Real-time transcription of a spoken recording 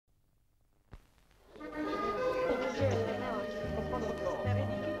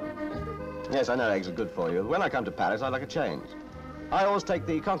Yes, I know eggs are good for you. When I come to Paris, I like a change. I always take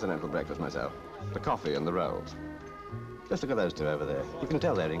the continental breakfast myself. The coffee and the rolls. Just look at those two over there. You can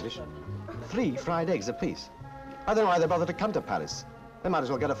tell they're English. 3 fried eggs apiece. I don't know why they bother to come to Paris. They might as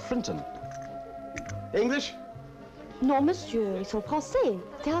well get a Frinton. English? Non, monsieur, ils sont français.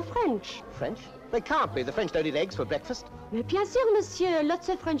 They're French. French? They can't be. The French don't eat eggs for breakfast. Mais bien sûr, monsieur. Lots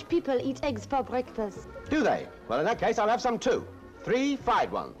of French people eat eggs for breakfast. Do they? Well, in that case, I'll have some too. 3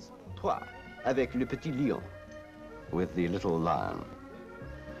 fried ones. 3. Avec le petit lion. With the little lion.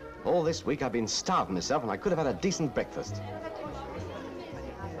 All this week, I've been starving myself, and I could have had a decent breakfast.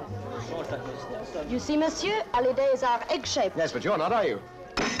 You see, monsieur, holidays are egg-shaped. Yes, but you're not, are you?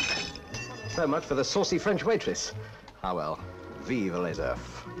 So much for the saucy French waitress. Ah, well, vive les œufs.